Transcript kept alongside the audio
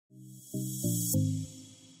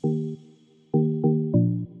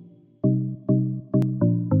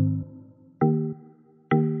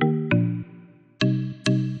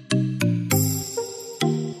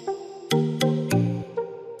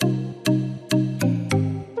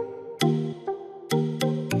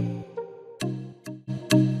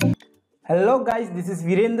Hello guys, this is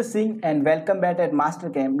Virendra Singh and welcome back at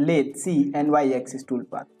Mastercam Lathe C and Y-axis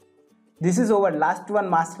toolpath. This is our last one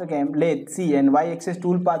Mastercam Lathe C and Y-axis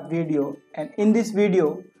toolpath video, and in this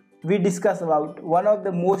video we discuss about one of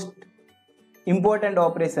the most important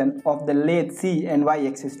operation of the Lathe C and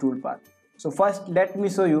Y-axis toolpath. So first let me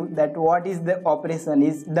show you that what is the operation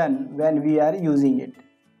is done when we are using it.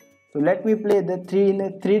 So let me play the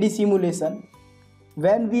 3D simulation.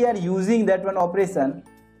 When we are using that one operation,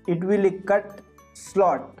 it will cut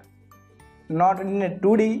slot, not in a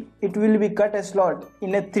 2D, it will be cut a slot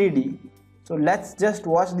in a 3D. So let's just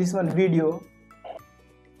watch this one video.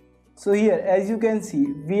 So here as you can see,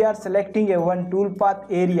 we are selecting a one toolpath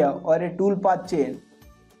area or a toolpath chain,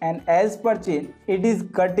 and as per chain it is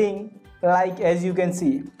cutting like as you can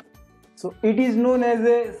see. So it is known as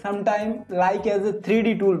a sometime like as a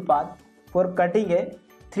 3D toolpath for cutting a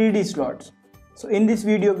 3D slots. So in this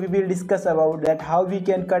video we will discuss about that how we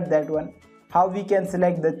can cut that one, how we can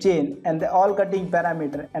select the chain and the all cutting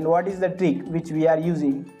parameter, and what is the trick which we are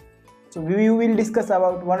using. So we will discuss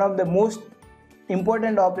about one of the most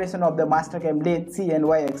important operation of the Mastercam Lathe C and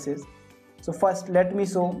Y axis. So first let me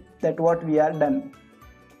show that what we are done.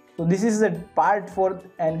 So this is the part 4,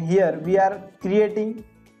 and here we are creating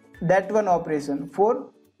that one operation for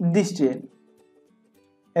this chain.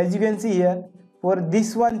 As you can see here, for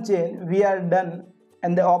this one chain we are done,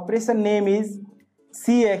 and the operation name is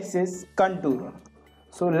C-axis contour.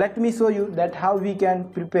 So let me show you that how we can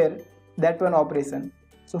prepare that one operation.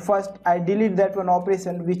 So first I delete that one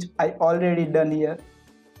operation which I already done here.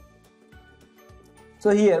 So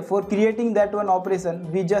here for creating that one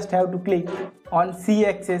operation we just have to click on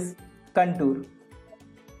C-axis contour.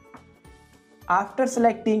 After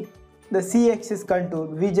selecting the C-axis contour,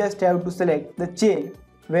 we just have to select the chain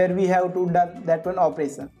where we have to done that one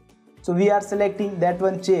operation. So we are selecting that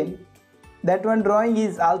one chain. That one drawing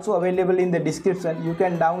is also available in the description. You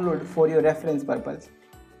can download for your reference purpose.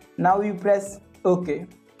 Now you press OK.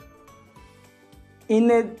 In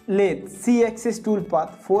a lathe C-axis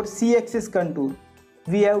toolpath for C-axis contour,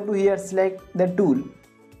 we have to here select the tool.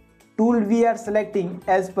 Tool we are selecting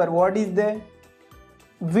as per what is the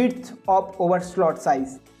width of our slot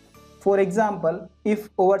size. For example, if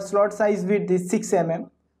our slot size width is 6 mm,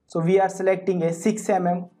 so we are selecting a 6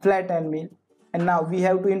 mm flat end mill, and now we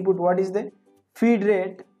have to input what is the feed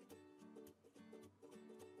rate,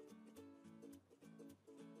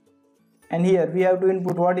 and here we have to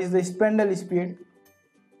input what is the spindle speed,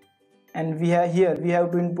 and we have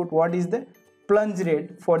to input what is the plunge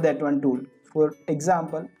rate for that one tool. For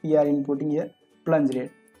example, we are inputting here plunge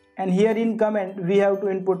rate, and here in comment we have to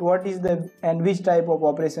input what is the and which type of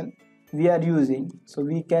operation we are using. So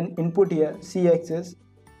we can input here C-axis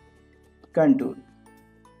contour.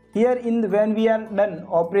 Here when we are done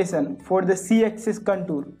operation for the C-axis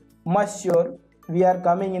contour, must sure we are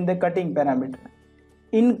coming in the cutting parameter.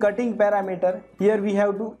 In cutting parameter, here we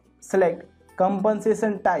have to select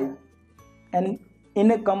compensation type, and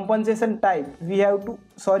in a compensation type we have to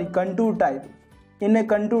contour type. In a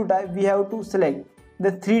contour type we have to select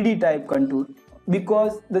the 3D type contour,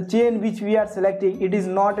 because the chain which we are selecting, it is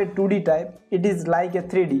not a 2D type, it is like a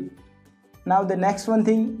 3D. Now the next one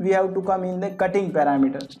thing we have to come in the cutting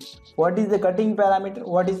parameter. What is the cutting parameter?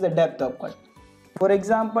 What is the depth of cut? For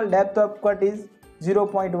example, depth of cut is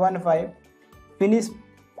 0.15, finish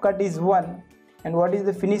cut is 1, and what is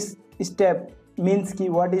the finish step means ki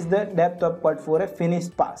what is the depth of cut for a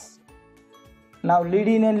finished pass. Now lead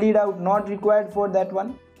in and lead out not required for that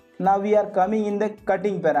one. Now we are coming in the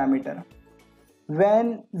cutting parameter.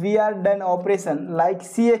 When we are done operation like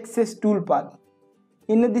C-axis toolpath,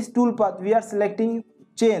 in this toolpath we are selecting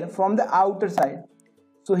chain from the outer side.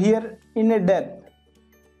 So here in a depth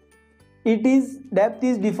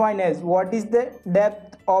is defined as what is the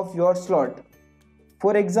depth of your slot.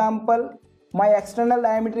 For example, my external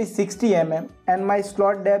diameter is 60 mm and my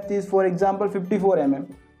slot depth is for example 54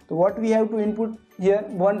 mm. So what we have to input here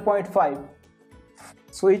 1.5.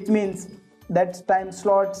 So it means that time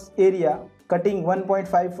slots area cutting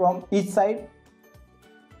 1.5 from each side.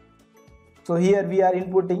 So here we are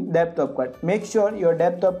inputting depth of cut. Make sure your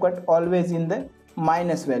depth of cut always in the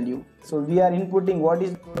minus value. So we are inputting what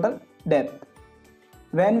is total depth.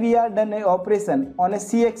 When we are done a operation on a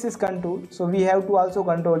C-axis contour, so we have to also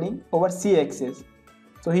controlling over C-axis.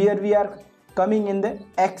 So here we are coming in the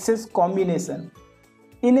axis combination.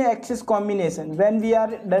 In a axis combination, when we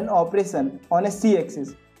are done operation on a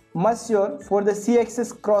C-axis, must sure for the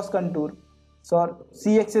C-axis cross contour, so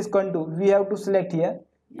C-axis contour, we have to select here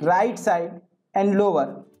right side and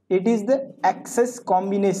lower. It is the axis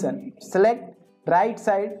combination. Select right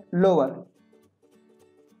side lower,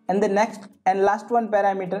 And the next and last one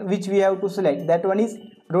parameter which we have to select, that one is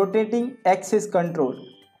rotating axis control.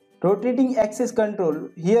 Rotating axis control,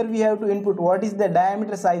 here we have to input what is the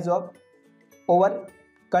diameter size of our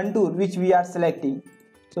contour which we are selecting.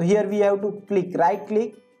 So here we have to right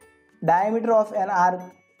click diameter of an arc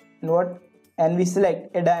node and we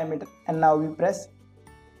select a diameter, and now we press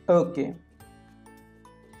OK.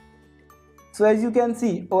 So as you can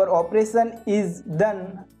see, our operation is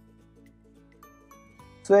done.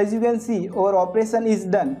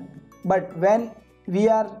 But when we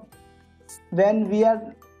are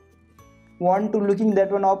want to looking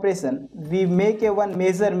that one operation, we make a one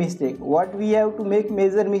major mistake. What we have to make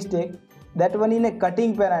major mistake, that one in a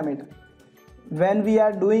cutting parameter. When we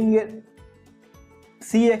are doing a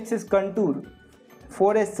C-axis contour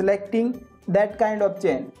for a selecting that kind of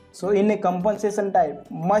chain, so in a compensation type,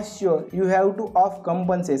 must sure you have to off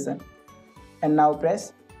compensation, and now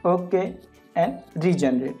press OK and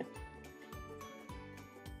regenerate.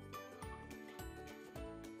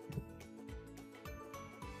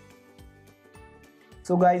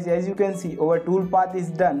 So guys, as you can see, our toolpath is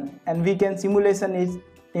done and we can simulation it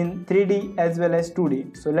in 3D as well as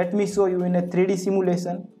 2D. So let me show you in a 3D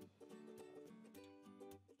simulation.